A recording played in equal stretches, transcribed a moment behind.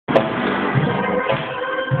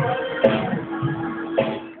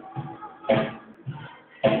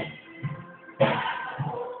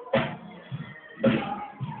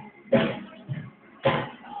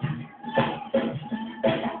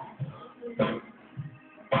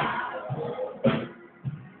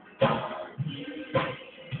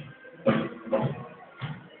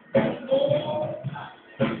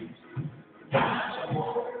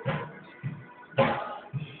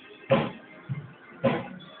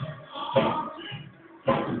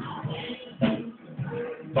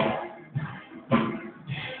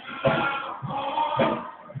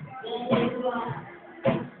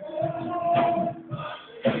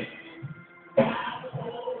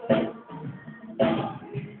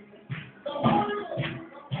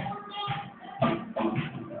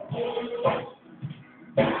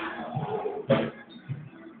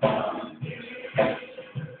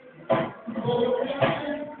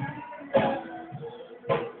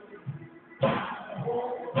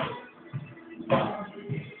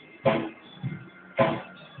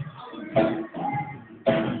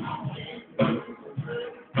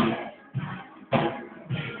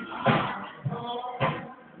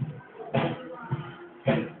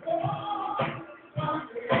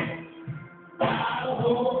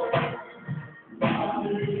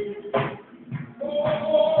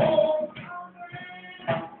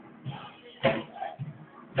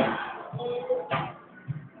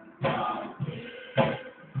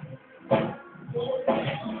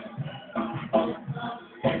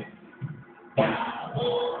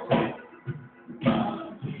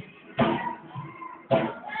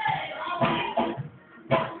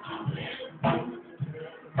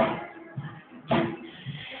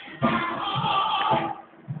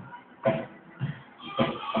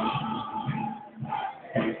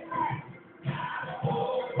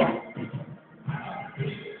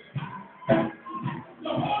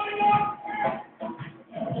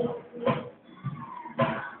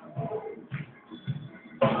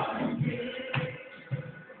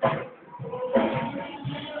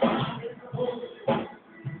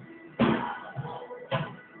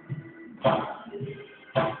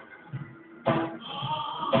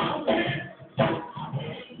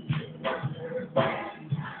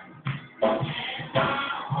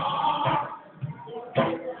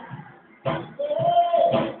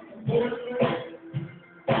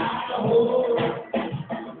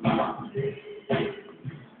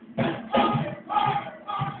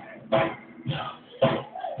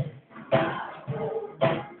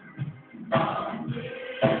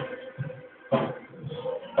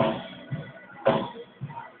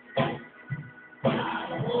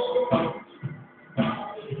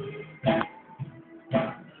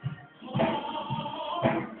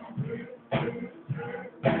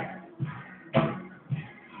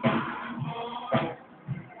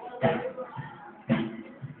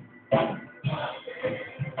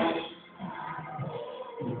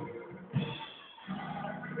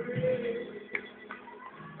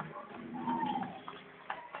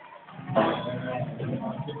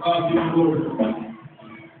God be glory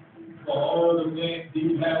for all the things He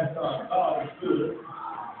has done. God is good,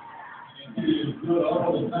 and He is good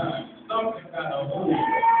all the time. Something got a hold of it.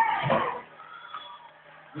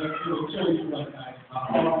 Went to the church one night. My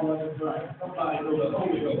heart wasn't right. Somebody know the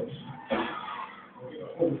Holy Ghost. Get a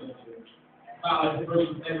hold of it. Now, the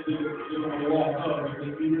person next to you, you're going to walk up and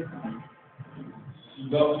they see it. She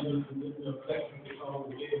loves you with the affection because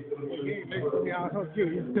we gave to the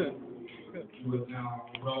church. You are now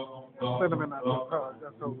welcome.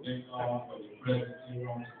 Thank God for your presence here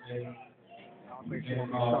on today.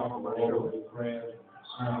 Thank God for all of the prayers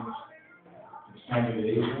and concerning the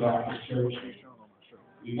Ace Baptist Church.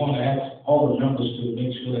 We want to ask all the members to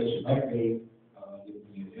make sure that you update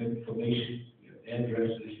your information, your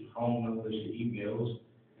addresses, your phone numbers, your emails.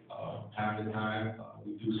 Time to time,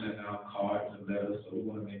 we do send out cards and letters, so we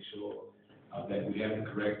want to make sure that we have the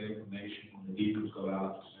correct information when the deacons go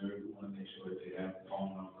out to serve. We want to make sure that they have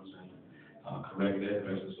phone numbers and correct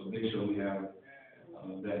addresses. So make sure we have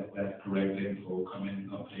that correct info coming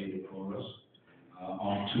and updated for us.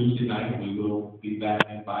 On Tuesday night, we will be back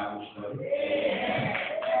in Bible study.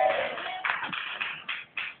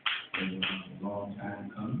 It's a long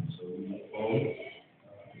time coming, so we look forward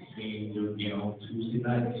to seeing you again on Tuesday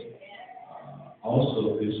nights.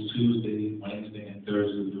 Also, this Tuesday, Wednesday, and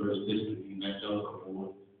Thursday, the First District Evangelical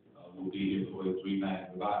Board will be here for a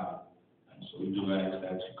 3-night revival. And so we do ask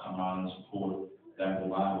that you come out and support that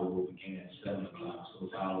revival. Will begin at 7 o'clock. So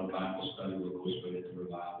our Bible study will